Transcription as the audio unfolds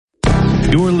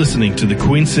You're listening to the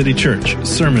Queen City Church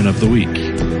Sermon of the Week.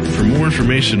 For more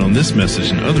information on this message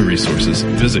and other resources,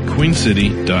 visit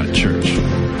queencity.church.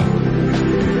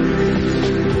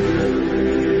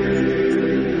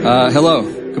 Hello.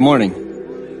 Good morning.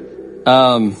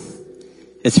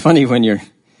 It's funny when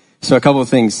so a couple of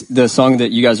things. The song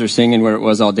that you guys were singing where it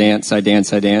was, I'll dance, I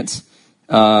dance, I dance.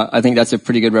 I think that's a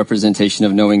pretty good representation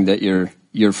of knowing that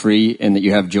you're free and that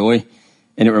you have joy.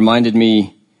 And it reminded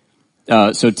me,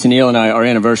 so Tennille and I, our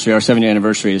 7th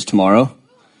anniversary is tomorrow.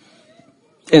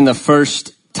 And the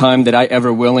first time that I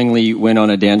ever willingly went on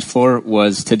a dance floor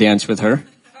was to dance with her.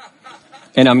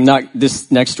 And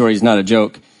this next story is not a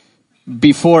joke.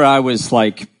 Before I was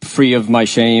like free of my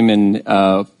shame and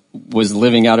was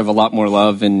living out of a lot more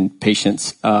love and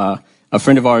patience, a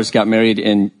friend of ours got married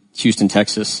in Houston,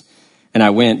 Texas. And I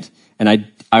went, and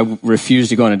I refused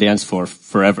to go on a dance floor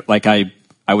forever. Like I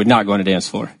would not go on a dance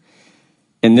floor.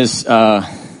 And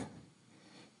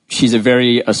she's a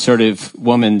very assertive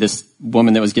woman, this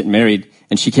woman that was getting married,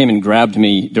 and she came and grabbed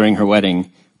me during her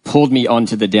wedding, pulled me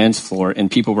onto the dance floor,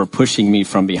 and people were pushing me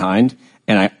from behind,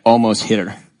 and I almost hit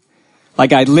her. I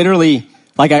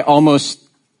almost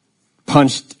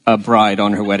punched a bride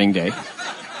on her wedding day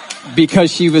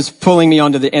because she was pulling me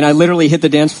and I literally hit the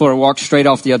dance floor, walked straight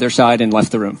off the other side and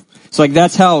left the room. So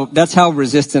that's how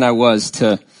resistant I was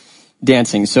to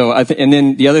dancing. So and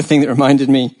then the other thing that reminded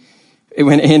me,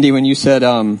 when you said,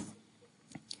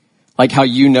 like how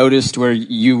you noticed where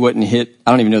you wouldn't hit,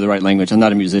 I don't even know the right language. I'm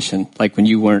not a musician. Like when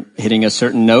you weren't hitting a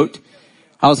certain note,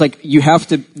 I was like,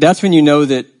 that's when you know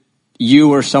that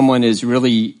you or someone is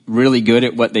really, really good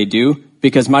at what they do.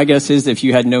 Because my guess is if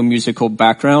you had no musical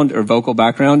background or vocal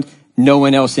background, no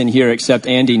one else in here except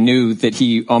Andy knew that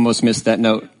he almost missed that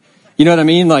note. You know what I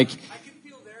mean? Like, I can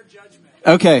feel their judgment.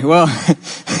 Okay, well,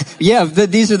 yeah,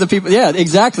 these are the people. Yeah,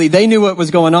 exactly. They knew what was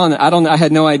going on. I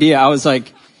had no idea. I was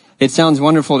like, it sounds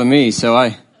wonderful to me.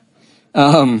 So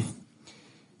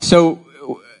so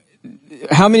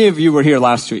how many of you were here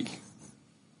last week?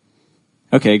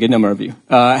 Okay, a good number of you.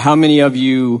 How many of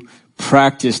you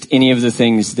practiced any of the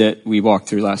things that we walked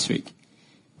through last week?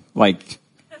 Like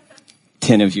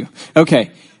 10 of you.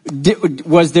 Okay.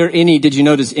 Did you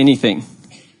notice anything?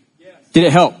 Yes. Did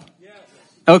it help? Yes.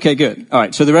 Okay, good. All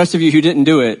right. So the rest of you who didn't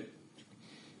do it,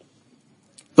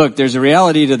 look, there's a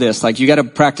reality to this. Like you got to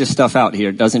practice stuff out here.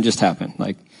 It doesn't just happen.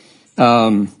 Like,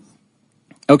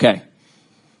 okay.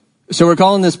 So we're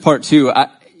calling this part 2. I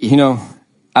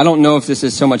don't know if this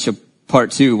is so much a part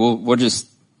 2. We'll just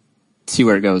see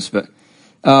where it goes, but,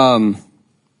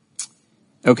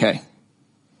 okay.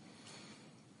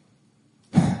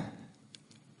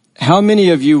 How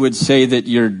many of you would say that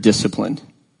you're disciplined?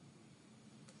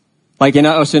 Like,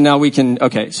 so now we can,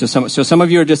 okay, so some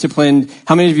of you are disciplined.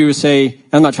 How many of you would say,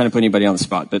 I'm not trying to put anybody on the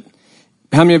spot, but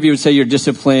how many of you would say you're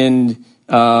disciplined,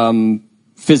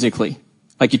 physically?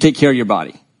 Like you take care of your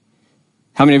body?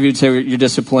 How many of you would say you're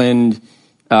disciplined,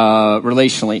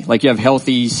 relationally? Like you have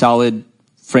healthy, solid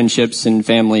friendships and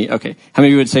family. Okay. How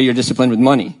many of you would say you're disciplined with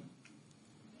money?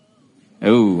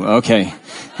 Oh, okay.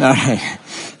 All right.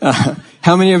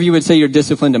 How many of you would say you're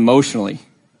disciplined emotionally?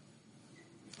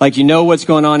 Like you know what's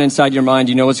going on inside your mind,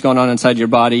 you know what's going on inside your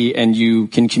body, and you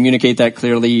can communicate that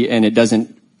clearly and it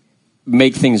doesn't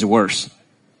make things worse.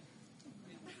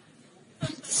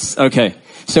 Okay.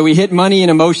 So we hit money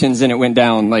and emotions and it went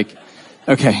down. Like,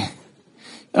 okay.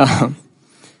 All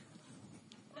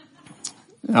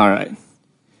right.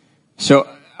 So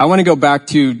I want to go back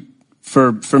to,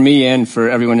 for me and for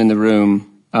everyone in the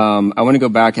room, I want to go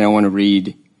back and I want to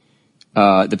read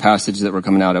the passage that we're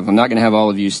coming out of. I'm not going to have all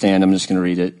of you stand. I'm just going to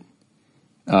read it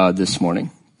this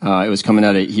morning. It was coming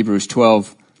out of Hebrews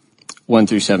 12, 1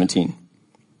 through 17.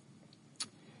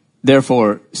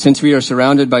 Therefore, since we are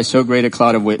surrounded by so great a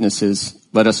cloud of witnesses,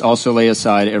 let us also lay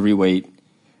aside every weight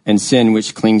and sin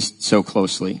which clings so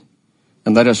closely.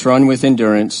 And let us run with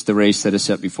endurance the race that is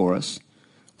set before us,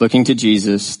 looking to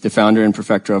Jesus, the founder and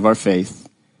perfecter of our faith,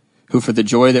 who for the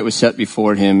joy that was set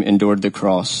before him endured the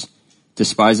cross,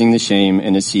 despising the shame,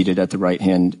 and is seated at the right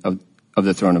hand of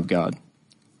the throne of God.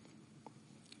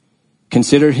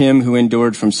 Consider him who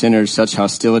endured from sinners such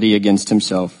hostility against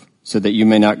himself, so that you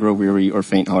may not grow weary or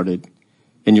faint-hearted.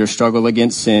 In your struggle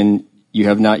against sin, you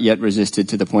have not yet resisted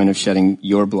to the point of shedding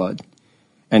your blood.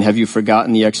 And have you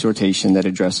forgotten the exhortation that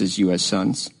addresses you as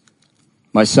sons?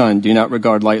 My son, do not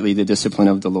regard lightly the discipline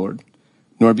of the Lord,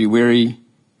 nor be weary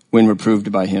when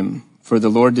reproved by him. For the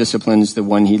Lord disciplines the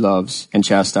one he loves and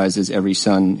chastises every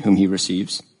son whom he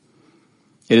receives.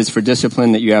 It is for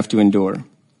discipline that you have to endure.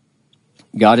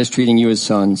 God is treating you as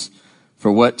sons.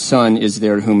 For what son is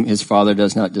there whom his father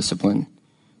does not discipline?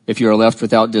 If you are left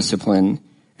without discipline,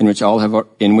 in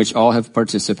which all have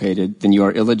participated, then you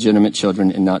are illegitimate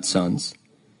children and not sons.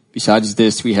 Besides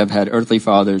this, we have had earthly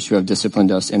fathers who have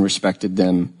disciplined us and respected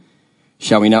them.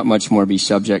 Shall we not much more be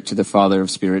subject to the Father of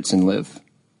spirits and live?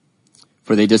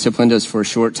 For they disciplined us for a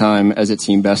short time as it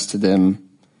seemed best to them,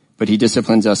 but he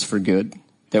disciplines us for good,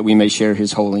 that we may share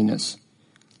his holiness.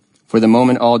 For the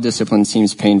moment, all discipline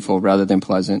seems painful rather than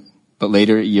pleasant, but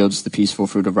later it yields the peaceful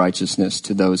fruit of righteousness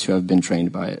to those who have been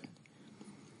trained by it.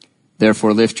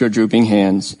 Therefore, lift your drooping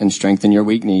hands and strengthen your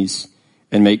weak knees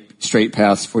and make straight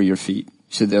paths for your feet,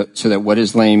 so that what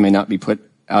is lame may not be put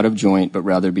out of joint, but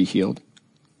rather be healed.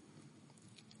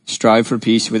 Strive for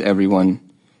peace with everyone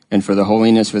and for the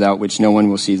holiness without which no one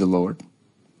will see the Lord.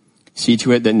 See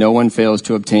to it that no one fails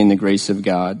to obtain the grace of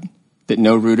God, that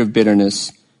no root of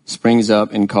bitterness springs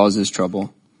up and causes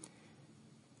trouble,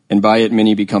 and by it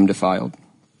many become defiled.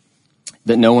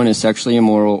 That no one is sexually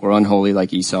immoral or unholy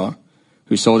like Esau,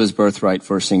 who sold his birthright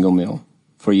for a single meal.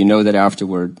 For you know that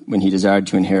afterward, when he desired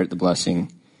to inherit the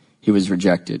blessing, he was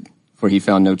rejected, for he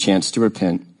found no chance to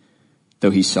repent,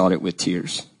 though he sought it with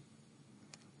tears.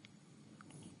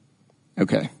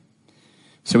 Okay.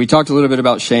 So we talked a little bit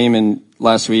about shame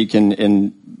last week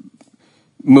and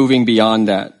moving beyond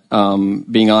that,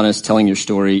 being honest, telling your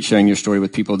story, sharing your story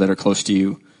with people that are close to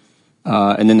you,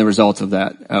 and then the result of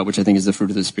that, which I think is the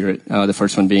fruit of the Spirit. The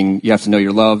first one being you have to know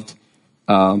you're loved,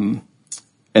 and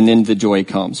then the joy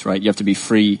comes, right? You have to be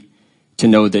free to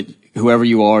know that whoever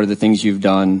you are, the things you've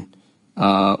done,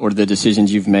 or the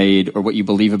decisions you've made, or what you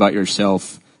believe about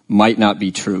yourself might not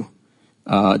be true.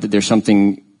 That there's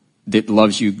something that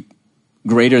loves you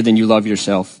greater than you love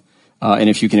yourself. And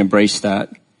if you can embrace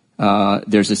that,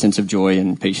 there's a sense of joy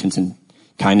and patience and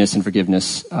kindness and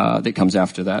forgiveness that comes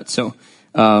after that. So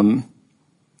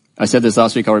I said this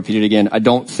last week, I'll repeat it again. I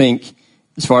don't think,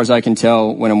 as far as I can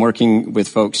tell, when I'm working with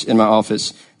folks in my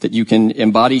office, that you can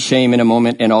embody shame in a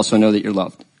moment and also know that you're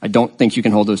loved. I don't think you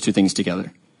can hold those two things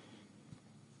together.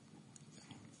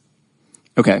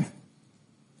 Okay.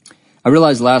 I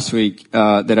realized last week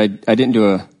that I didn't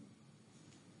do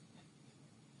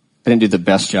the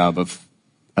best job of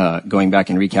going back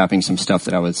and recapping some stuff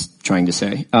that I was trying to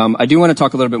say. I do want to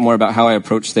talk a little bit more about how I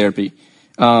approach therapy.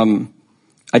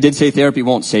 I did say therapy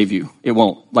won't save you. It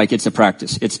won't. Like, it's a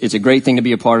practice. It's a great thing to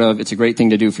be a part of. It's a great thing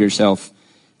to do for yourself.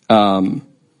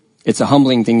 It's a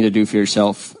humbling thing to do for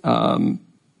yourself.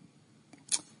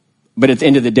 But at the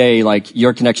end of the day, like,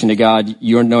 your connection to God,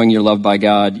 you're knowing you're loved by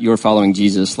God, you're following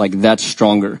Jesus, like, that's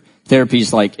stronger.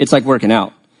 Therapy's like, it's like working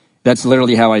out. That's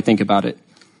literally how I think about it.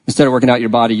 Instead of working out your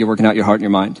body, you're working out your heart and your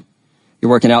mind.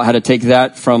 You're working out how to take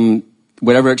that from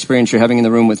whatever experience you're having in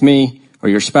the room with me, or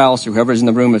your spouse, or whoever's in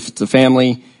the room, if it's a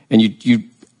family, and you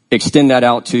extend that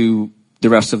out to the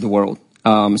rest of the world,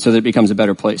 so that it becomes a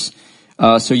better place.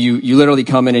 So you literally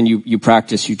come in and you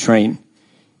practice, you train.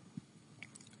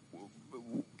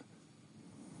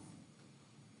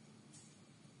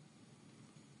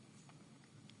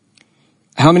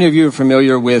 How many of you are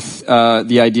familiar with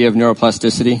the idea of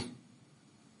neuroplasticity?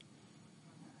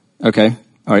 Okay.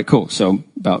 All right, cool. So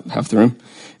about half the room.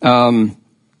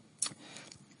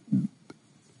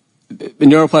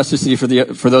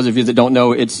 Neuroplasticity, for those of you that don't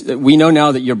know, we know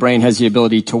now that your brain has the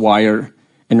ability to wire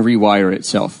and rewire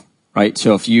itself, right?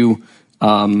 So if you,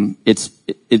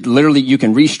 it literally, you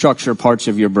can restructure parts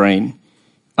of your brain,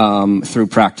 through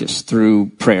practice, through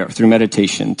prayer, through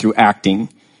meditation, through acting.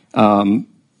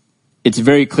 It's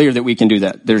very clear that we can do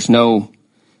that.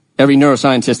 Every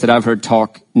neuroscientist that I've heard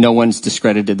talk, no one's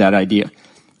discredited that idea.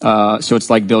 So it's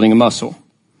like building a muscle.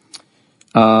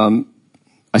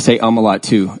 I say a lot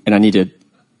too, and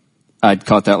I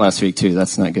caught that last week too.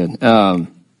 That's not good.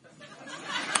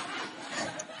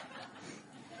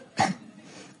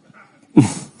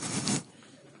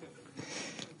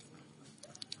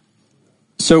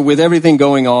 So with everything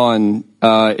going on,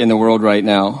 in the world right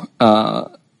now,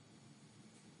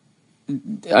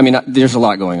 there's a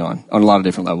lot going on a lot of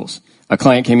different levels. A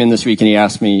client came in this week and he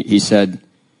asked me, he said,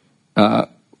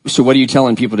 so what are you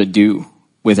telling people to do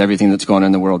with everything that's going on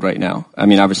in the world right now? I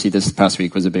mean, obviously this past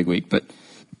week was a big week,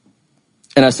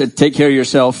 and I said, take care of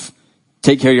yourself,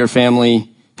 take care of your family,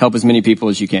 help as many people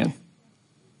as you can.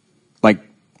 Like,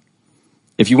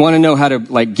 if you want to know how to,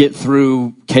 like, get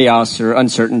through chaos or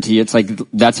uncertainty, it's like,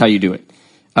 that's how you do it.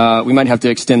 We might have to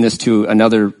extend this to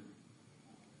another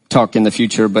talk in the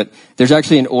future, but there's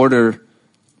actually an order.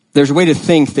 There's a way to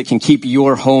think that can keep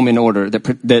your home in order,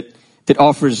 that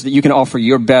offers, that you can offer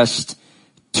your best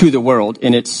to the world.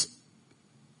 And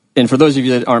for those of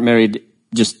you that aren't married,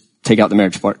 just take out the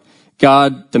marriage part.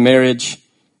 God, the marriage,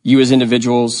 you as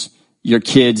individuals, your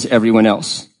kids, everyone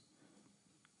else.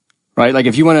 right? Like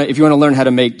if you want to learn how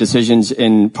to make decisions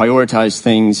and prioritize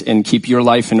things and keep your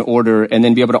life in order and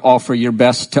then be able to offer your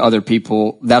best to other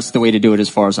people, that's the way to do it as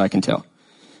far as I can tell,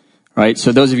 right?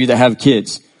 So those of you that have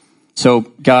kids, so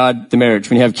God, the marriage,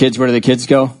 when you have kids, where do the kids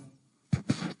go?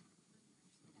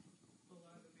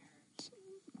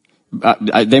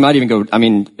 They might even go, I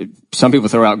mean, some people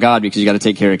throw out God because you got to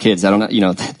take care of kids. I don't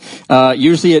know,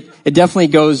 usually it definitely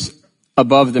goes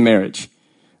above the marriage,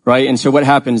 right? And so what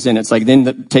happens then? It's like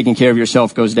then taking care of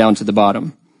yourself goes down to the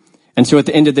bottom. And so at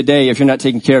the end of the day, if you're not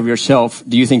taking care of yourself,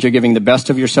 do you think you're giving the best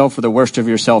of yourself or the worst of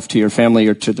yourself to your family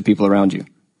or to the people around you?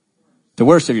 The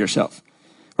worst of yourself,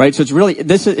 right? So it's really,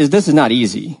 this is not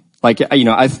easy. Like,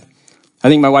 I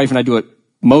think my wife and I do it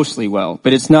mostly well,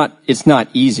 but it's not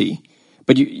easy.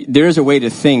 But there is a way to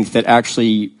think that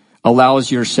actually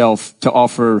allows yourself to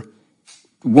offer,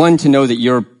 one, to know that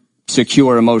you're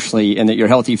secure emotionally and that you're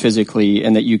healthy physically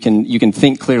and that you can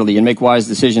think clearly and make wise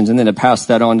decisions, and then to pass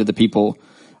that on to the people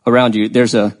around you.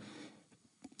 This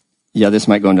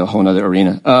might go into a whole nother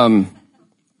arena.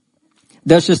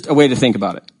 That's just a way to think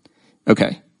about it.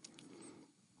 Okay.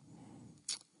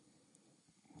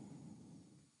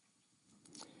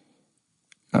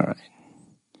 All right.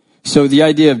 So the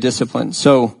idea of discipline.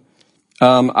 So,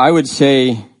 I would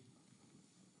say,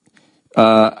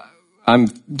 I'm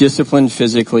disciplined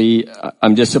physically.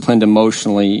 I'm disciplined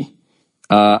emotionally.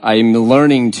 I'm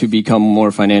learning to become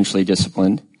more financially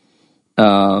disciplined.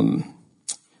 Relationally,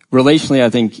 I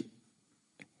think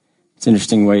it's an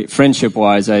interesting way. Friendship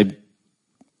wise, I'm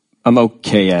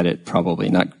okay at it, probably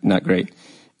not great.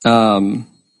 So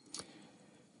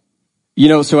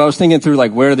I was thinking through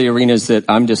like where are the arenas that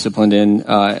I'm disciplined in.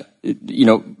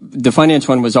 The finance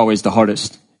one was always the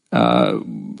hardest.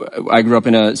 I grew up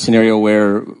in a scenario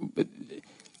where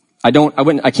I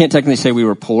can't technically say we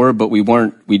were poor, but we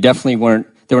definitely weren't.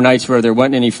 There were nights where there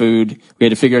wasn't any food. We had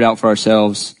to figure it out for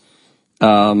ourselves.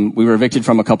 We were evicted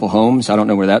from a couple homes. I don't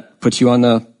know where that puts you on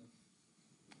the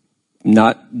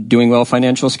not doing well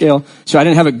financial scale. So I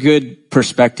didn't have a good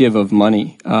perspective of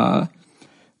money. My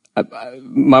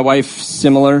wife,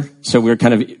 similar. So we're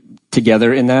kind of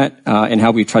together in that, and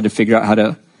how we've tried to figure out how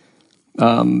to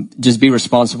just be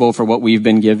responsible for what we've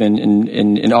been given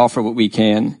and offer what we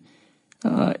can.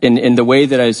 In the way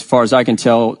that, as far as I can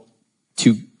tell,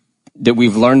 that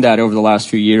we've learned that over the last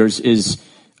few years is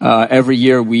every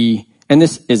year and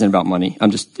this isn't about money.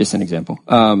 It's an example.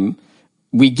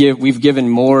 We've given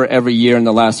more every year in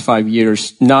the last 5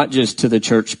 years, not just to the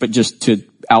church, but just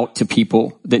out to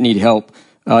people that need help,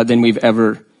 than we've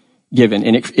ever given.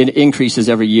 And it increases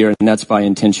every year, and that's by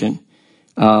intention.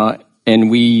 And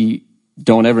we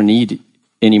don't ever need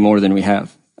any more than we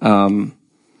have.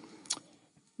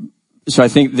 So I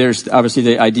think there's obviously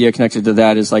the idea connected to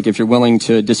that is like if you're willing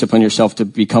to discipline yourself to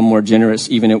become more generous,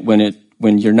 even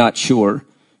when you're not sure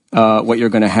what you're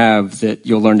going to have, that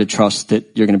you'll learn to trust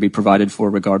that you're going to be provided for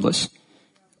regardless.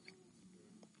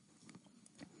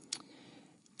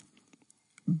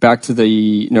 Back to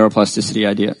the neuroplasticity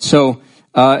idea. So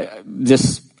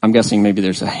I'm guessing maybe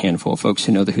there's a handful of folks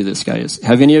who know who this guy is.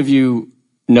 Have any of you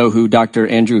know who Dr.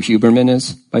 Andrew Huberman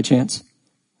is by chance?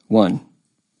 1,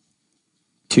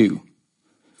 2.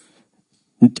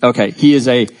 Okay, he is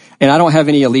and I don't have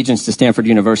any allegiance to Stanford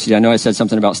University. I know I said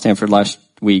something about Stanford last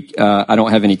week. I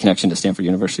don't have any connection to Stanford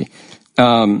University.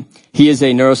 He is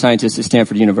a neuroscientist at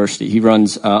Stanford University. He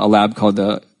runs a lab called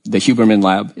the Huberman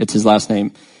Lab. It's his last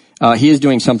name. He is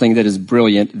doing something that is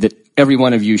brilliant that every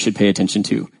one of you should pay attention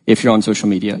to. If you're on social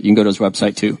media, you can go to his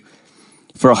website too.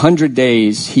 For 100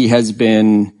 days, he has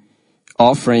been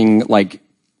offering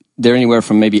they're anywhere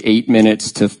from maybe 8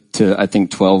 minutes to I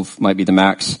think 12 might be the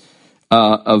max,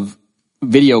 of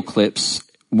video clips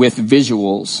with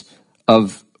visuals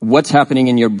of what's happening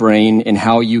in your brain and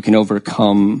how you can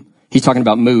overcome. He's talking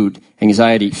about mood,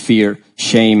 anxiety, fear,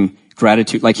 shame,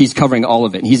 gratitude. Like he's covering all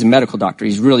of it. And he's a medical doctor.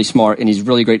 He's really smart and he's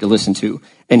really great to listen to.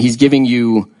 And he's giving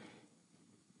you,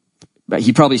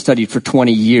 he probably studied for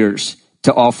 20 years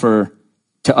to offer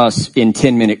to us in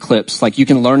 10-minute clips. Like you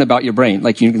can learn about your brain.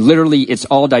 Like you literally, it's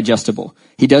all digestible.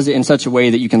 He does it in such a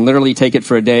way that you can literally take it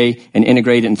for a day and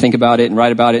integrate it and think about it and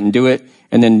write about it and do it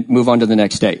and then move on to the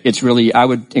next day. It's really, I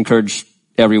would encourage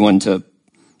everyone to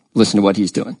listen to what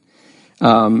he's doing.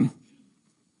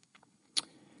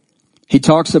 He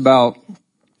talks about,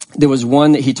 there was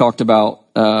one that he talked about,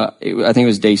 I think it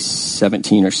was day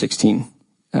 17 or 16.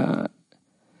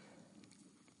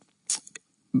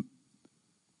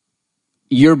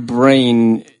 Your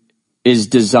brain is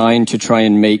designed to try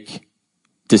and make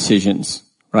decisions,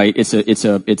 right? It's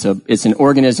an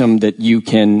organism that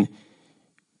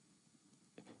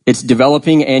it's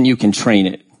developing and you can train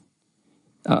it.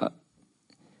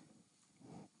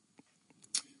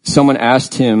 someone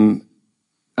asked him,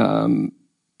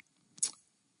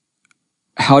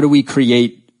 how do we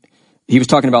create, he was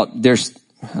talking about there's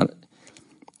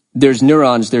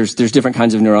neurons, there's different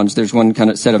kinds of neurons. There's one kind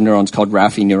of set of neurons called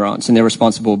Raphi neurons, and they're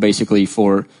responsible basically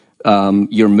for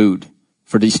your mood,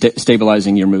 for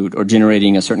stabilizing your mood or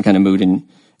generating a certain kind of mood in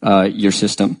your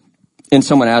system. And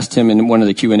someone asked him in one of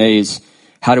the Q&As,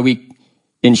 how do we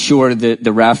ensure that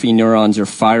the Raphi neurons are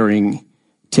firing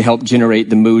to help generate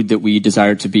the mood that we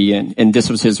desire to be in? And this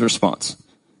was his response.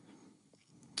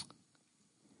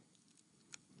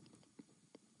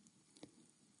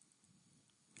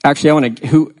 Actually, I want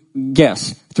to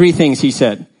guess 3 things he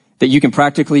said that you can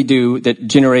practically do that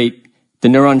generate the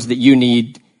neurons that you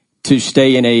need to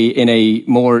stay in a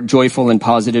more joyful and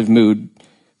positive mood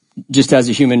just as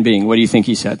a human being. What do you think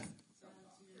he said?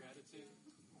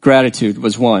 Gratitude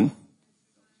was one.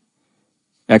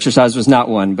 Exercise was not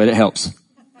one, but it helps.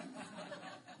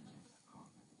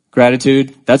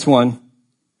 Gratitude, that's one.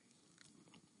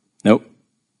 Nope.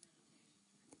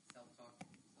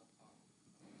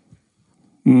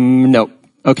 Nope.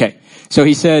 Okay. So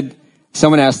he said,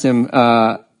 someone asked him,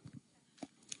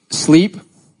 sleep,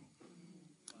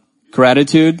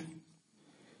 gratitude,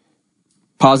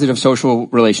 positive social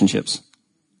relationships.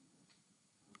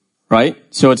 Right?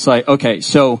 So it's like, okay,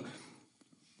 so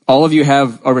all of you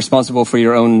are responsible for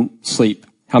your own sleep.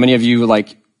 How many of you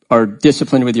are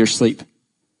disciplined with your sleep?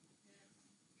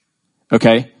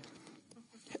 Okay.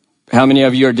 How many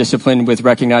of you are disciplined with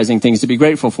recognizing things to be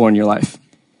grateful for in your life?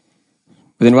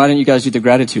 Well, then why didn't you guys do the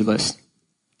gratitude list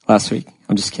last week?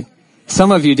 I'm just kidding.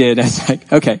 Some of you did. I was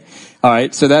like, okay. All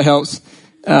right. So that helps.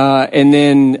 And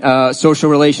then, social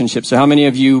relationships. So how many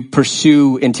of you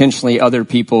pursue intentionally other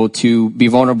people to be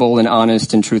vulnerable and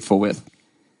honest and truthful with?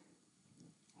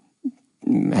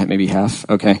 Maybe half.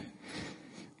 Okay.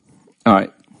 All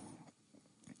right.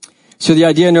 So the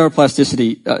idea of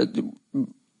neuroplasticity,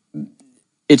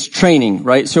 it's training,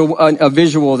 right? So a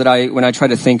visual that when I try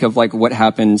to think of what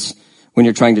happens when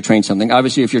you're trying to train something,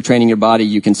 obviously if you're training your body,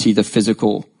 you can see the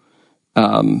physical,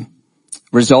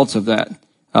 results of that.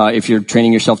 If you're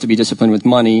training yourself to be disciplined with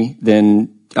money,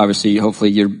 then obviously,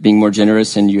 hopefully you're being more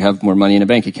generous and you have more money in a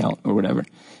bank account or whatever.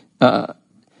 The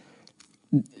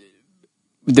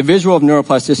visual of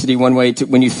neuroplasticity, one way to,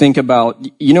 when you think about,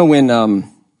 when,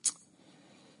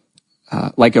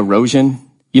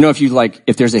 erosion,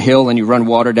 if there's a hill and you run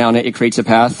water down it, it creates a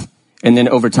path. And then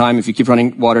over time, if you keep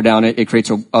running water down it, it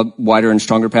creates a wider and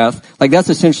stronger path. That's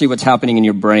essentially what's happening in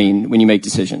your brain when you make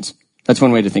decisions. That's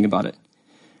one way to think about it.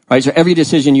 Right? So every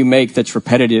decision you make that's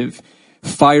repetitive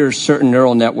fires certain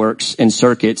neural networks and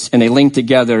circuits, and they link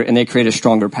together and they create a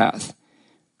stronger path.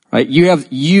 Right?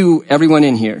 Everyone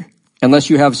in here, unless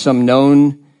you have some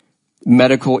known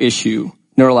medical issue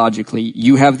neurologically,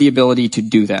 you have the ability to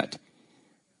do that.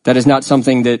 That is not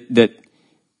something that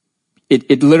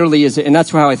it literally is, and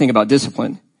that's how I think about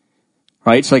discipline.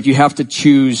 Right? It's you have to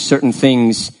choose certain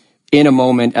things in a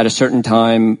moment at a certain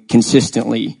time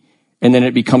consistently. And then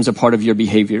it becomes a part of your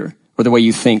behavior or the way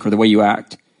you think or the way you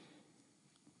act.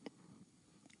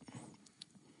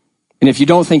 And if you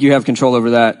don't think you have control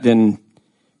over that, then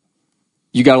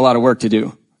you got a lot of work to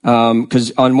do.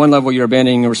 Because on one level, you're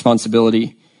abandoning a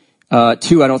responsibility. 2,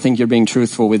 I don't think you're being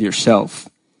truthful with yourself,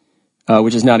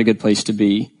 which is not a good place to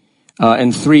be.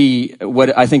 And 3,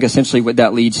 what I think essentially what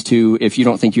that leads to, if you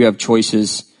don't think you have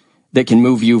choices that can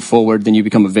move you forward, then you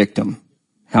become a victim.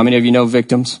 How many of you know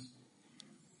victims?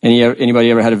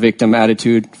 Anybody ever had a victim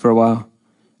attitude for a while?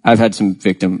 I've had some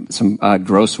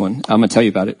gross one. I'm going to tell you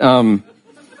about it.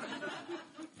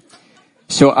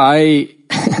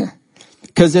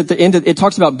 Cause at the end, it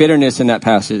talks about bitterness in that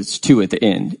passage too at the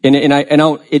end.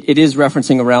 It is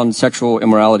referencing around sexual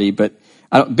immorality, but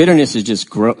bitterness is just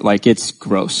it's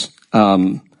gross.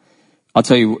 I'll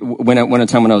tell you a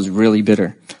time when I was really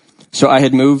bitter. So I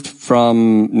had moved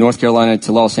from North Carolina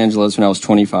to Los Angeles when I was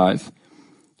 25.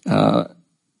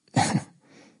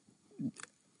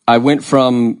 I went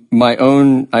from I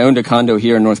owned a condo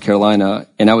here in North Carolina,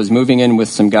 and I was moving in with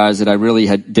some guys that I really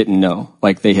didn't know.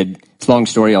 It's a long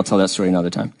story, I'll tell that story another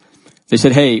time. They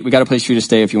said, hey, we got a place for you to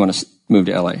stay if you want to move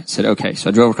to LA. I said, okay. So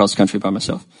I drove across the country by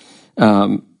myself.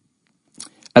 I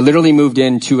literally moved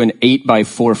into an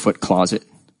 8x4 foot closet,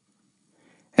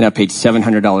 and I paid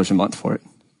 $700 a month for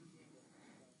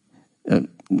it.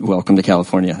 Welcome to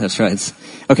California. That's right.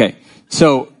 Okay.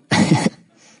 So,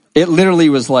 it literally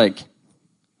was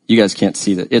you guys can't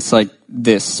see that. It's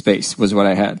this space was what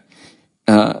I had.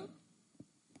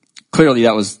 Clearly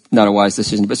that was not a wise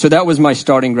decision. But so that was my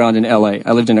starting ground in LA.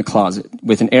 I lived in a closet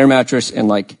with an air mattress and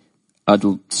a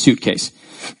suitcase.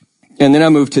 And then I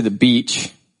moved to the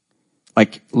beach,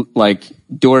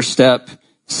 doorstep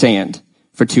sand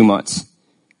for 2 months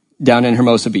down in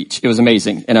Hermosa Beach. It was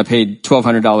amazing. And I paid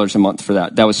 $1,200 a month for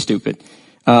that. That was stupid.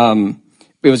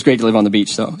 It was great to live on the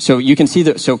beach though. So you can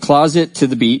see so closet to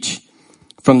the beach,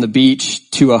 from the beach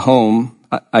to a home.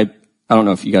 I don't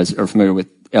know if you guys are familiar with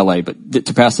LA, but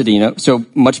to Pasadena. So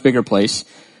much bigger place.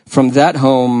 From that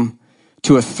home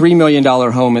to a $3 million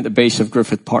home at the base of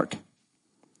Griffith Park.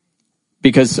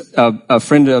 Because a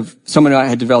friend of someone I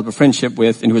had developed a friendship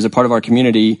with and who was a part of our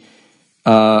community,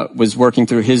 was working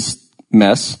through his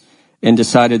mess and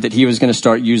decided that he was going to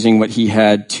start using what he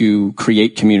had to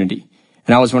create community.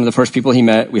 And I was one of the first people he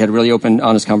met. We had a really open,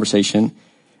 honest conversation.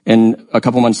 And a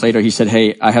couple months later, he said,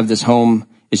 hey, I have this home.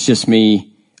 It's just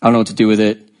me. I don't know what to do with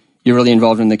it. You're really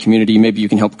involved in the community. Maybe you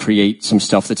can help create some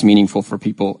stuff that's meaningful for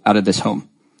people out of this home.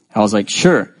 I was like,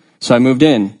 sure. So I moved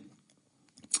in.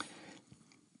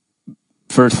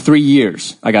 For 3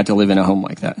 years, I got to live in a home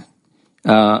like that.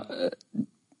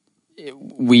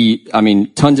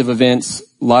 Tons of events.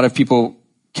 A lot of people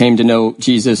came to know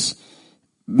Jesus.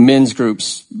 Men's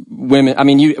groups, women.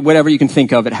 Whatever you can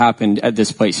think of, it happened at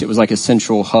this place. It was like a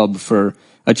central hub for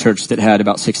a church that had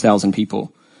about 6,000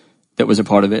 people that was a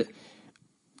part of it.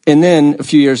 And then a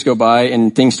few years go by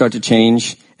and things start to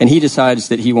change. And he decides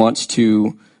that he wants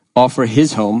to offer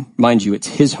his home, mind you, it's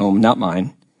his home, not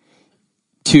mine,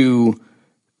 to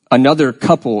another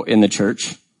couple in the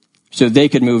church so they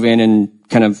could move in and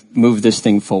kind of move this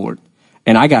thing forward.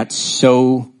 And I got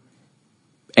so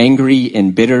angry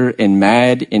and bitter and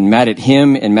mad at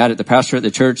him and mad at the pastor at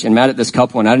the church and mad at this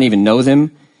couple, and I didn't even know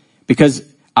them, because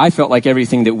I felt like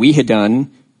everything that we had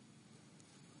done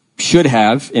should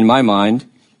have, in my mind,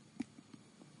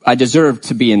 I deserved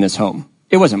to be in this home.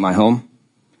 It wasn't my home.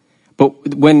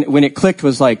 But when it clicked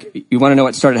was like, you want to know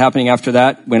what started happening after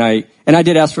that? I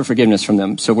did ask for forgiveness from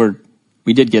them, so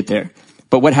we did get there.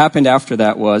 But what happened after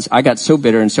that was I got so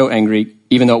bitter and so angry,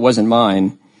 even though it wasn't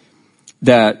mine,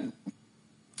 that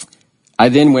I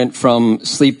then went from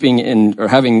sleeping in or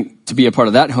having to be a part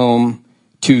of that home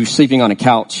to sleeping on a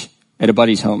couch at a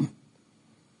buddy's home,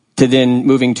 to then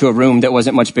moving to a room that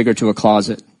wasn't much bigger to a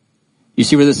closet. You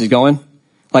see where this is going?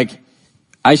 Like,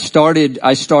 I started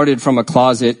from a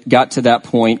closet, got to that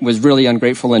point, was really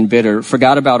ungrateful and bitter,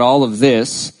 forgot about all of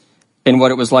this and what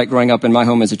it was like growing up in my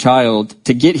home as a child,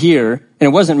 to get here, and it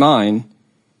wasn't mine,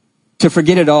 to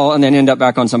forget it all and then end up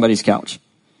back on somebody's couch,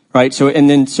 right? So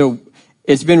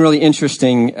it's been really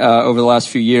interesting over the last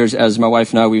few years as my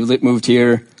wife and I, we moved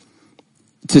here,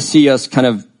 to see us kind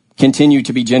of continue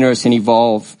to be generous and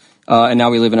evolve. And now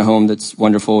we live in a home that's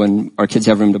wonderful and our kids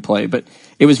have room to play. But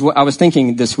I was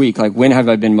thinking this week, like, when have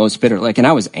I been most bitter? Like, and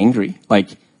I was angry, like,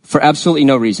 for absolutely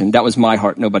no reason. That was my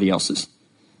heart, nobody else's.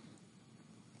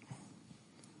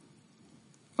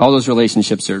 All those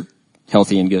relationships are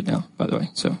healthy and good now, by the way.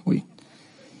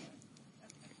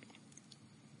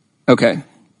 Okay.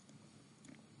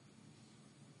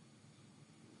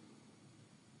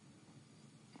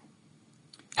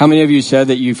 How many of you said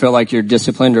that you feel like you're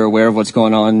disciplined or aware of what's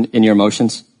going on in your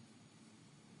emotions?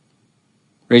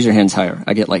 Raise your hands higher.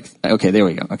 I get okay, there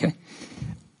we go. Okay.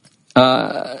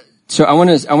 So I want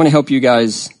to help you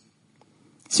guys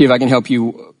see if I can help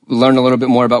you learn a little bit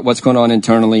more about what's going on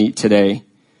internally today.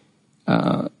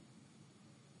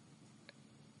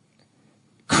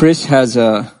 Chris has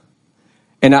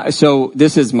so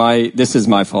this is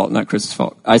my fault, not Chris's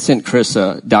fault. I sent Chris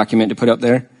a document to put up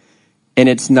there, and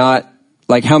it's not,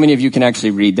 like, how many of you can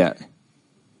actually read that?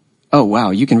 Oh,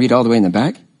 wow. You can read all the way in the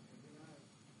back?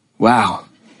 Wow.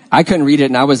 I couldn't read it,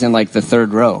 and I was in, like, the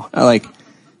third row.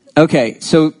 Okay,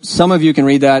 so some of you can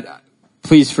read that.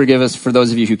 Please forgive us for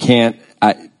those of you who can't.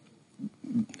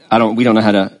 We don't know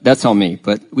how to, that's on me,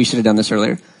 but we should have done this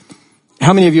earlier.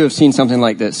 How many of you have seen something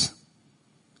like this?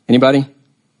 Anybody?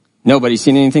 Nobody's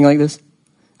seen anything like this?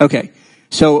 Okay.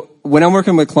 So when I'm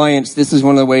working with clients, this is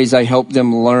one of the ways I help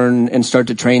them learn and start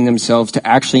to train themselves to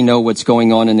actually know what's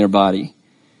going on in their body.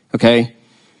 Okay?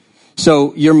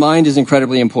 So your mind is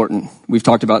incredibly important. We've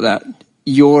talked about that.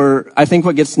 I think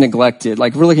what gets neglected,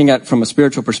 like, we're looking at from a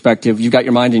spiritual perspective, you've got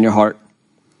your mind and your heart.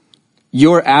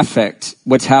 Your affect,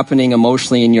 what's happening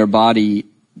emotionally in your body,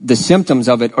 the symptoms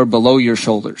of it are below your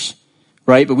shoulders,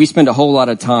 right? But we spend a whole lot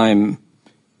of time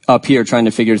up here trying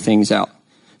to figure things out.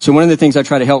 So one of the things I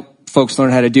try to help folks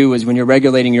learn how to do is, when you're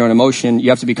regulating your own emotion, you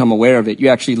have to become aware of it. You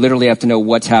actually literally have to know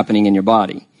what's happening in your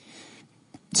body.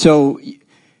 So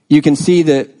you can see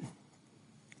that,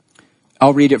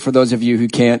 I'll read it for those of you who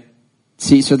can't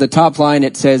see. So the top line,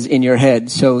 it says in your head.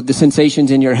 So the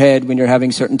sensations in your head when you're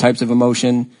having certain types of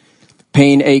emotion: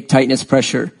 pain, ache, tightness,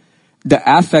 pressure. the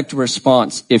affect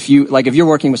response, if you're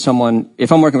working with someone,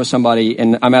 if I'm working with somebody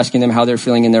and I'm asking them how they're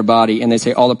feeling in their body and they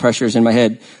say all the pressure is in my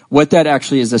head, what that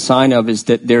actually is a sign of is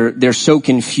that they're so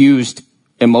confused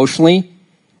emotionally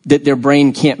that their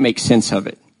brain can't make sense of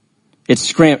it.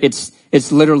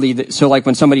 It's literally, so like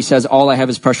when somebody says all I have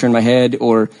is pressure in my head,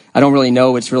 or I don't really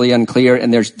know, it's really unclear,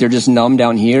 and they're just numb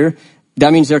down here,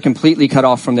 that means they're completely cut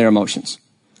off from their emotions.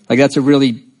 Like that's a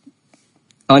really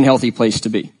unhealthy place to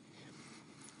be.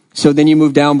 So then you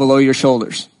move down below your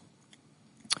shoulders.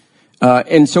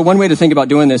 And so one way to think about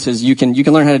doing this is you can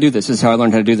learn how to do this. This is how I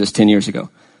learned how to do this 10 years ago.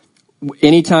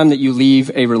 Anytime that you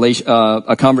leave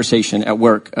a conversation at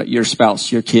work, your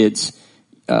spouse, your kids,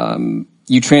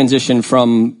 you transition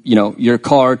from, your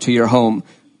car to your home,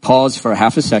 pause for a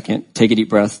half a second, take a deep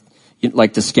breath,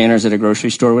 like the scanners at a grocery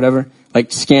store or whatever,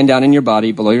 like scan down in your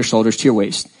body below your shoulders to your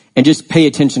waist and just pay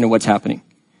attention to what's happening.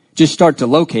 Just start to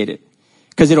locate it.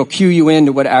 Because it'll cue you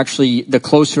into what actually the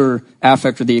closer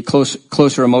affect or the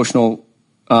closer emotional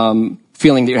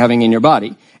feeling that you're having in your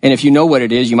body. And if you know what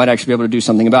it is, you might actually be able to do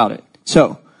something about it.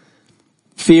 So,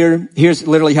 fear, here's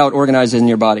literally how it organizes in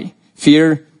your body.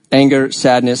 Fear, anger,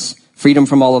 sadness, freedom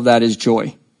from all of that is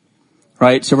joy.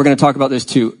 Right? So we're going to talk about this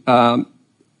too.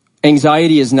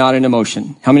 Anxiety is not an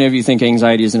emotion. How many of you think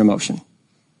anxiety is an emotion?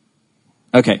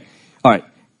 Okay. All right.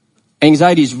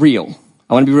 Anxiety is real.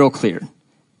 I want to be real clear.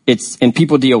 And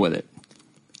people deal with it.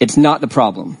 It's not the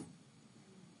problem.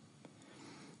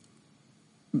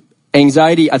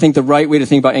 Anxiety, I think the right way to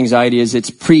think about anxiety is it's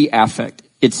pre-affect.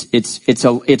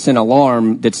 It's an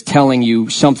alarm that's telling you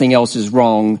something else is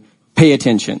wrong. Pay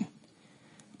attention.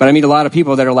 But I meet a lot of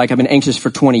people that are like, I've been anxious for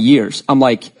 20 years. I'm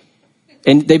like,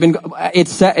 and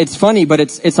it's funny, but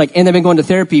it's like, and they've been going to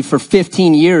therapy for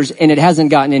 15 years and it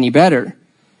hasn't gotten any better.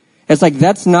 It's like,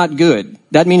 that's not good.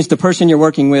 That means the person you're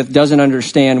working with doesn't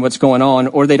understand what's going on,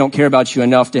 or they don't care about you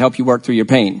enough to help you work through your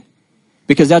pain.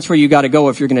 Because that's where you got to go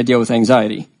if you're going to deal with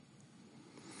anxiety.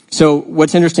 So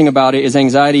what's interesting about it is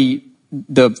anxiety,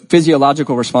 the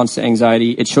physiological response to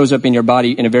anxiety, it shows up in your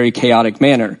body in a very chaotic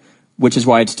manner, which is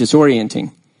why it's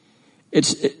disorienting.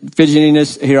 It's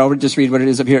fidgetiness. Here, I'll just read what it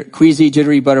is up here. Queasy,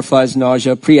 jittery, butterflies,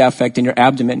 nausea, pre-affect in your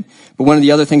abdomen. But one of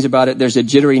the other things about it, there's a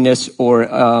jitteriness or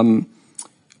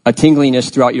a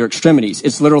tingliness throughout your extremities.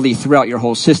 It's literally throughout your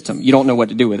whole system. You don't know what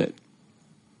to do with it.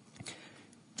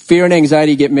 Fear and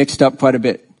anxiety get mixed up quite a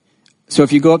bit. So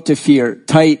if you go up to fear,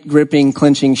 tight, gripping,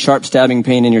 clenching, sharp stabbing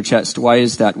pain in your chest. Why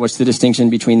is that? What's the distinction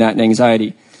between that and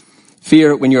anxiety?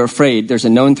 Fear, when you're afraid, there's a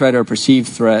known threat or a perceived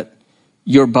threat,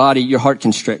 your body, your heart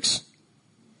constricts.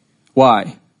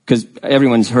 Why? Because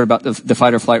everyone's heard about the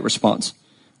fight or flight response,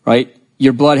 right?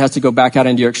 Your blood has to go back out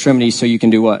into your extremities so you can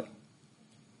do what?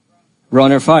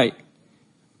 Run or fight.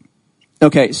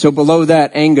 Okay, so below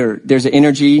that, anger, there's an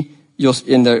energy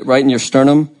right in your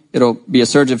sternum. It'll be a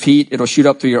surge of heat. It'll shoot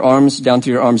up through your arms, down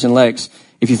through your arms and legs.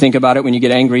 If you think about it, when you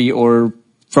get angry or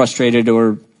frustrated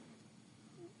or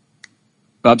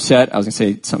upset, I was going to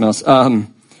say something else.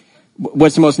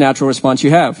 What's the most natural response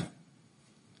you have?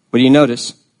 What do you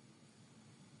notice?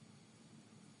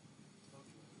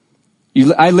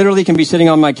 I literally can be sitting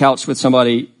on my couch with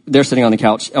somebody, they're sitting on the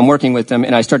couch, I'm working with them,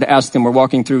 and I start to ask them, we're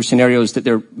walking through scenarios that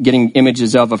they're getting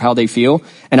images of how they feel,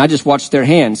 and I just watch their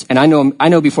hands, and I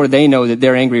know before they know that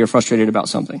they're angry or frustrated about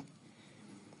something.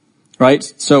 Right?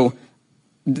 So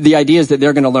the idea is that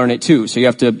they're going to learn it too,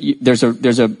 so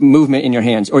there's a movement in your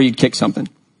hands, or you'd kick something.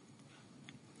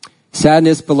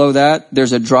 Sadness, below that,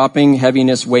 there's a dropping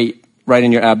heaviness weight right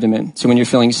in your abdomen. So when you're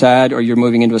feeling sad or you're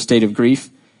moving into a state of grief,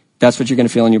 that's what you're going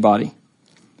to feel in your body.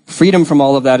 Freedom from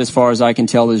all of that, as far as I can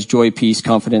tell, is joy, peace,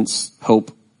 confidence,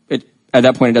 hope. At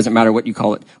that point, it doesn't matter what you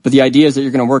call it. But the idea is that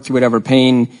you're going to work through whatever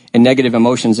pain and negative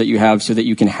emotions that you have so that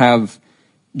you can have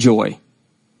joy.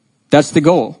 That's the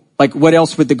goal. Like, what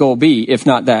else would the goal be if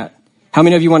not that? How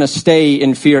many of you want to stay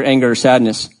in fear, anger,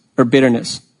 sadness, or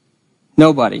bitterness?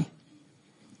 Nobody.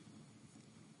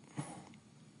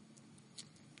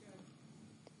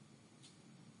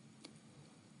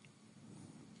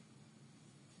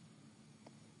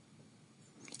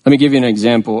 Let me give you an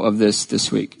example of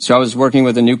this week. So I was working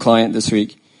with a new client this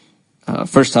week,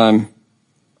 first time,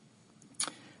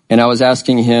 and I was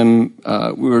asking him,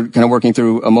 we were kind of working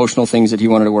through emotional things that he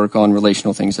wanted to work on,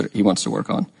 relational things that he wants to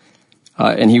work on.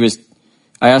 I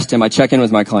asked him, I check in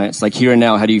with my clients, like, here and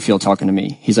now, how do you feel talking to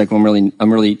me? He's like, well,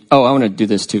 I want to do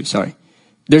this too, sorry.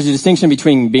 There's a distinction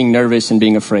between being nervous and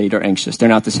being afraid or anxious. They're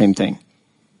not the same thing.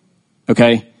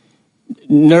 Okay?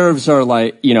 Nerves are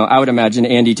like, I would imagine,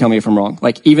 Andy, tell me if I'm wrong.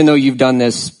 Like, even though you've done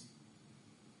this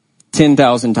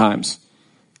 10,000 times,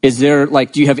 do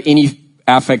you have any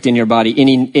affect in your body?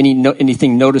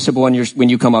 Anything noticeable when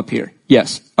you come up here?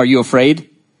 Yes. Are you afraid?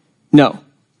 No.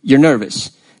 You're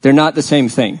nervous. They're not the same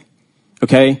thing.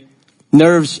 Okay?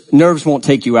 Nerves won't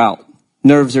take you out.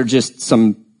 Nerves are just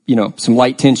some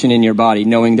light tension in your body,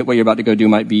 knowing that what you're about to go do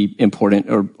might be important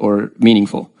or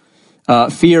meaningful.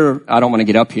 Fear, I don't want to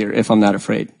get up here if I'm not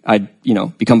afraid. I'd,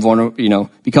 become vulnerable,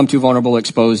 become too vulnerable,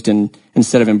 exposed, and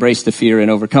instead of embrace the fear and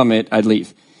overcome it, I'd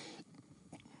leave.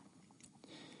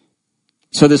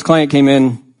 So this client came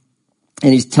in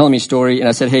and he's telling me a story, and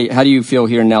I said, "Hey, how do you feel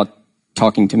here now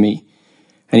talking to me?"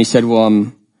 And he said, "Well,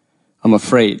 I'm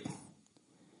afraid."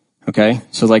 Okay.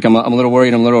 So like, I'm a little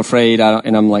worried, I'm a little afraid.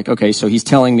 And I'm like, okay, so he's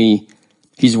telling me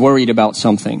he's worried about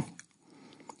something.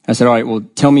 I said, all right, well,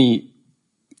 tell me,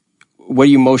 what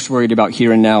are you most worried about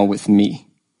here and now with me?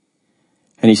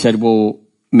 And he said, well,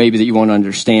 maybe that you won't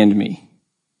understand me.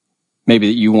 Maybe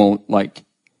that you won't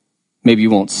maybe you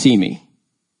won't see me.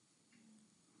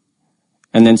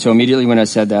 And then so immediately when I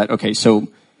said that, okay, so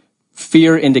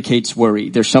fear indicates worry.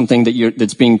 There's something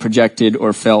that's being projected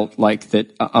or felt like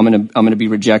that I'm going to be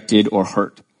rejected or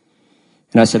hurt.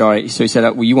 And I said, all right. So he said,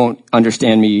 well, you won't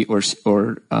understand me or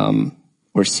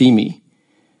see me.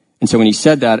 And so when he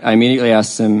said that, I immediately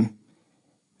asked him,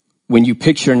 when you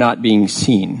picture not being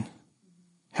seen,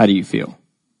 how do you feel?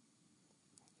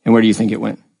 And where do you think it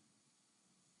went?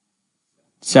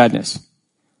 Sadness.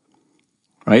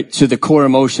 Right? So the core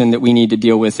emotion that we need to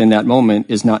deal with in that moment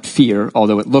is not fear,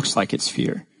 although it looks like it's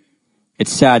fear.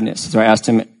 It's sadness. So I asked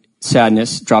him,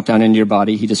 sadness, drop down into your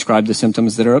body. He described the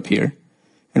symptoms that are up here.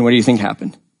 And what do you think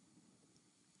happened?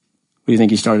 What do you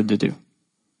think he started to do?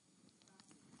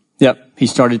 Yep. He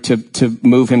started to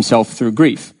move himself through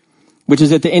grief, which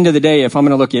is at the end of the day, if I'm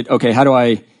going to look at, okay, how do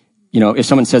I, if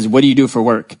someone says, what do you do for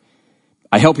work?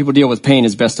 I help people deal with pain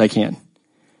as best I can.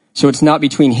 So it's not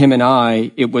between him and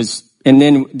I. It was, and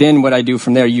then what I do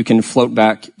from there, you can float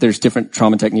back. There's different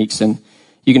trauma techniques, and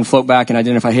you can float back and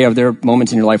identify, hey, are there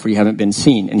moments in your life where you haven't been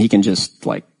seen? And he can just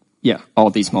all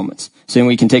of these moments. So then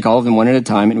we can take all of them one at a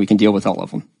time and we can deal with all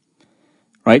of them.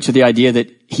 Right? So the idea that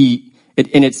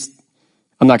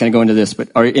I'm not going to go into this, but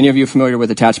are any of you familiar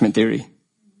with attachment theory?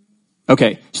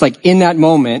 Okay. It's like in that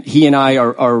moment, he and I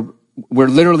we're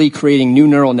literally creating new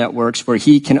neural networks where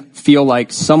he can feel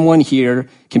like someone here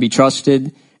can be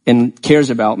trusted and cares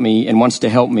about me and wants to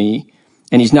help me,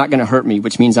 and he's not going to hurt me,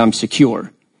 which means I'm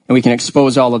secure. And we can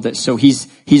expose all of this. So he's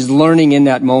learning in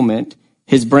that moment,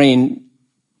 his brain,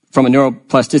 from a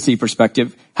neuroplasticity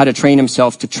perspective, how to train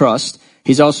himself to trust.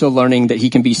 He's also learning that he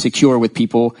can be secure with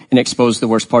people and expose the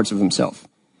worst parts of himself.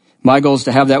 My goal is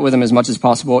to have that with him as much as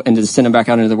possible and to send him back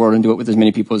out into the world and do it with as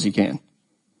many people as he can.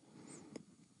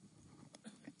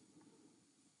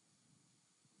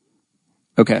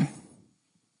 Okay.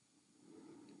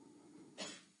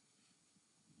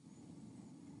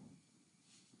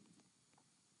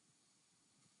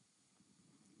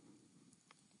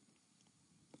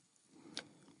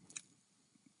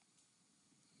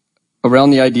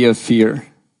 Around the idea of fear.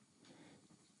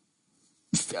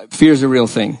 Fear is a real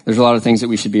thing. There's a lot of things that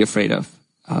we should be afraid of.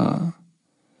 How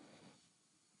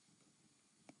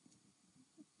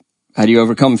do you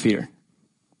overcome fear?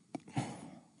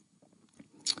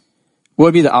 What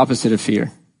would be the opposite of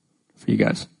fear for you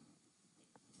guys?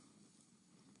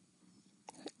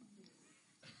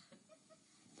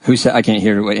 Who said? I can't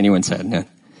hear what anyone said. No.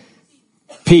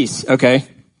 Peace. Okay.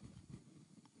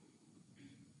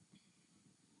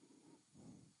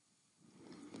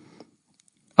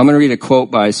 I'm going to read a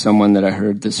quote by someone that I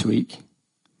heard this week.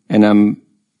 And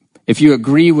if you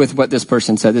agree with what this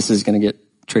person said, this is going to get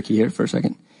tricky here for a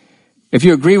second. If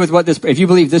you agree with if you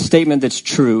believe this statement that's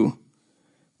true,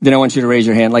 then I want you to raise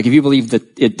your hand. Like if you believe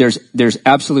that there's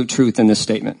absolute truth in this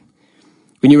statement.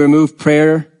 When you remove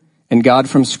prayer and God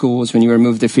from schools, when you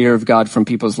remove the fear of God from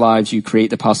people's lives, you create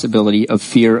the possibility of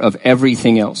fear of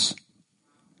everything else.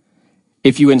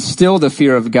 If you instill the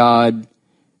fear of God,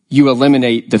 you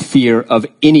eliminate the fear of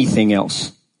anything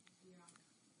else.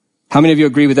 How many of you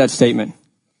agree with that statement?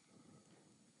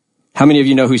 How many of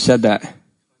you know who said that?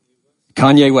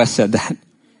 Kanye West said that.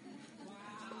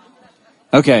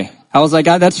 Okay. I was like,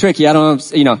 that's tricky. I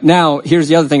don't know. Now here's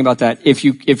the other thing about that. If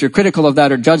you're critical of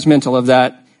that or judgmental of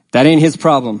that, that ain't his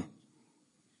problem.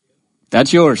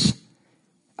 That's yours.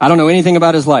 I don't know anything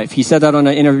about his life. He said that on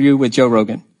an interview with Joe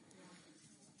Rogan.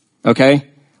 Okay.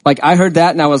 Like I heard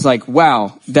that and I was like,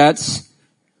 wow, that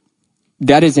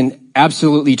is an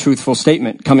absolutely truthful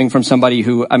statement coming from somebody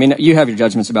who, you have your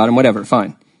judgments about him, whatever,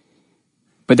 fine.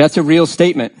 But that's a real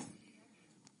statement.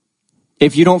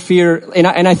 If you don't fear, and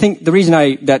I think the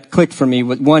reason that clicked for me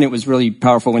was, one, it was really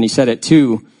powerful when he said it.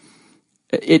 Two,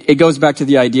 it goes back to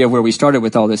the idea where we started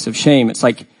with all this of shame. It's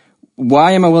like,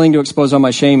 why am I willing to expose all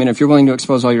my shame? And if you're willing to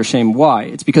expose all your shame, why?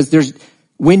 It's because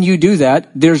when you do that,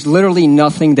 there's literally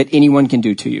nothing that anyone can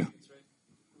do to you.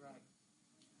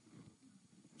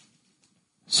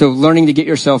 So learning to get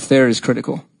yourself there is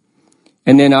critical.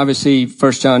 And then obviously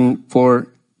 1 John 4,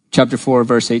 chapter 4,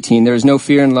 verse 18, there is no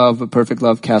fear in love, but perfect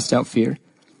love casts out fear.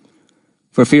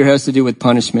 For fear has to do with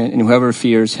punishment, and whoever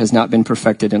fears has not been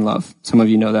perfected in love. Some of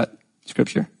you know that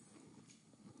scripture.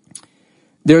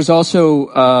 There's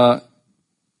also,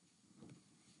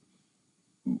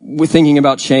 we're thinking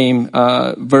about shame,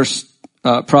 Proverbs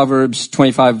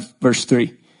 25, verse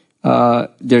 3.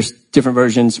 There's different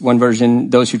versions. One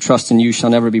version, those who trust in you shall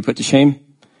never be put to shame.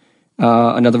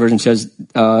 Another version says,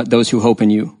 those who hope in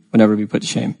you will never be put to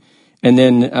shame. And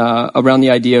then, around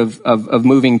the idea of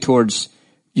moving towards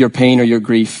your pain or your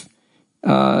grief.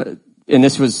 And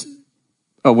this was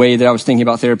a way that I was thinking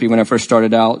about therapy when I first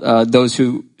started out. Those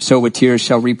who sow with tears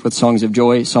shall reap with songs of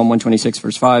joy. Psalm 126,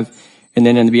 verse 5. And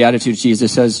then in the Beatitudes,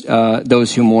 Jesus says,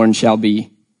 those who mourn shall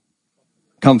be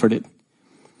comforted.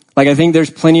 Like, I think there's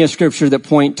plenty of scripture that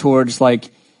point towards, like,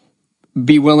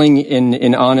 be willing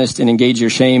and honest and engage your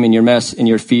shame and your mess and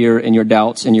your fear and your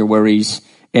doubts and your worries.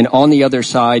 And on the other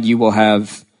side, you will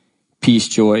have peace,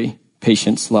 joy,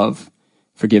 patience, love,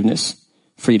 forgiveness,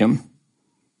 freedom.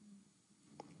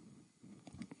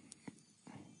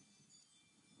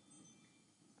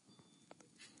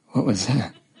 What was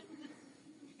that?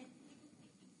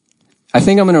 I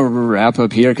think I'm going to wrap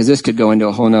up here because this could go into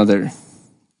a whole nother,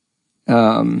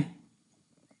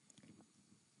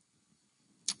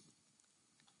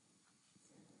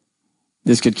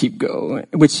 this could keep going,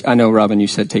 which I know, Robin, you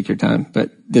said take your time,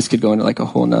 but this could go into like a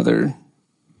whole nother,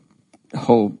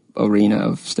 whole arena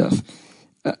of stuff.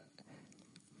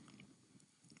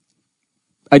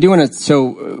 I do want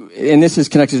to, and this is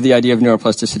connected to the idea of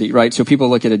neuroplasticity, right? So people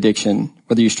look at addiction,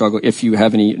 whether you struggle, if you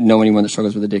know anyone that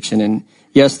struggles with addiction. And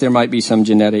yes, there might be some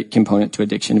genetic component to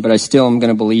addiction, but I still am going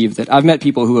to believe that I've met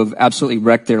people who have absolutely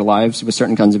wrecked their lives with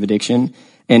certain kinds of addiction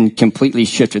and completely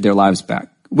shifted their lives back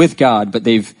with God, but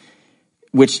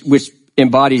which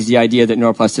embodies the idea that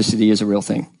neuroplasticity is a real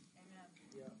thing.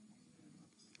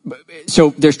 So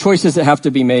there's choices that have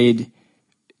to be made,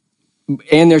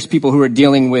 and there's people who are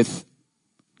dealing with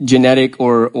genetic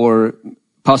or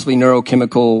possibly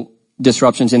neurochemical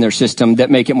disruptions in their system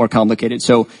that make it more complicated.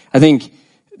 So I think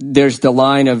there's the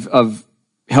line of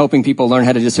helping people learn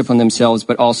how to discipline themselves,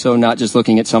 but also not just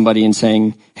looking at somebody and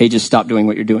saying, hey, just stop doing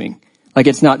what you're doing. Like,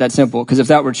 it's not that simple, because if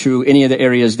that were true, any of the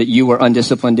areas that you were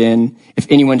undisciplined in, if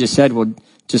anyone just said, well,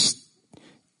 just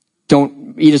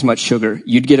don't eat as much sugar,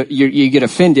 you get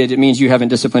offended. It means you haven't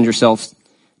disciplined yourself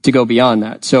to go beyond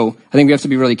that. So I think we have to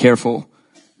be really careful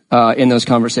in those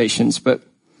conversations. But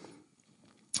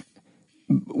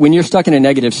when you're stuck in a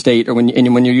negative state, or when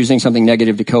you're using something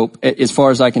negative to cope, as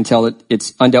far as I can tell,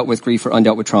 it's undealt with grief or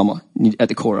undealt with trauma at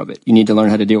the core of it. You need to learn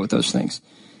how to deal with those things.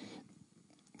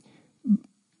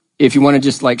 If you want to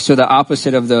just so the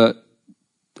opposite of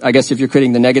I guess if you're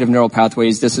creating the negative neural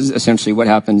pathways, this is essentially what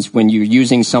happens when you're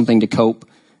using something to cope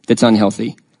that's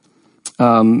unhealthy.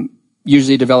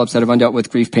 Usually develops out of undealt with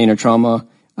grief, pain, or trauma.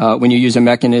 When you use a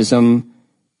mechanism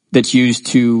that's used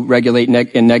to regulate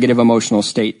a negative emotional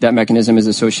state, that mechanism is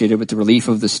associated with the relief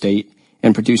of the state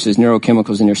and produces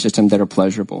neurochemicals in your system that are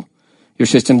pleasurable. Your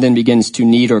system then begins to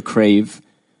need or crave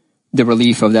the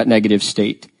relief of that negative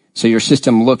state. So your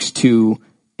system looks to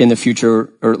the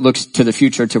future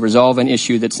to resolve an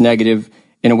issue that's negative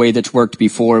in a way that's worked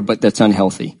before, but that's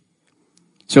unhealthy.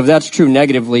 So if that's true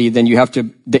negatively, then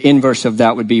the inverse of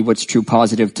that would be what's true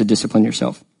positive to discipline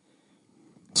yourself.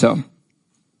 So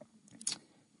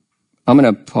I'm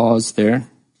going to pause there,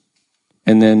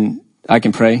 and then I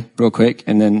can pray real quick,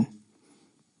 and then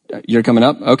you're coming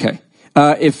up? Okay.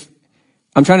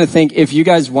 I'm trying to think, if you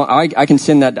guys want, I can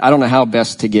send that. I don't know how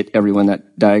best to get everyone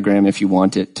that diagram if you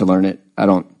want it to learn it. I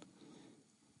don't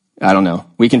know.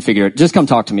 We can figure it. Just come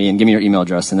talk to me and give me your email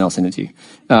address, and I'll send it to you.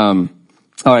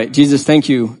 All right. Jesus, thank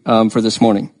you for this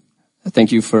morning.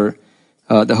 Thank you for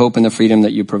the hope and the freedom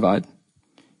that you provide.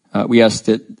 We ask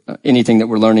that anything that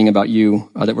we're learning about you,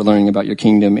 that we're learning about your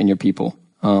kingdom and your people,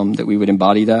 that we would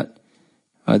embody that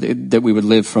we would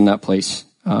live from that place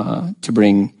to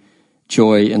bring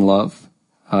joy and love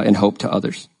and hope to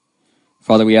others.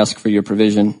 Father, we ask for your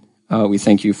provision. We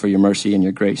thank you for your mercy and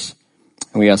your grace.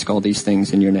 And we ask all these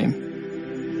things in your name.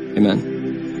 Amen.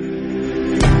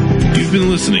 You've been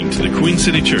listening to the Queen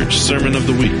City Church Sermon of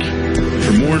the Week.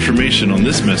 For more information on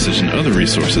this message and other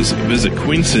resources, visit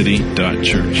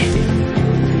queencity.church.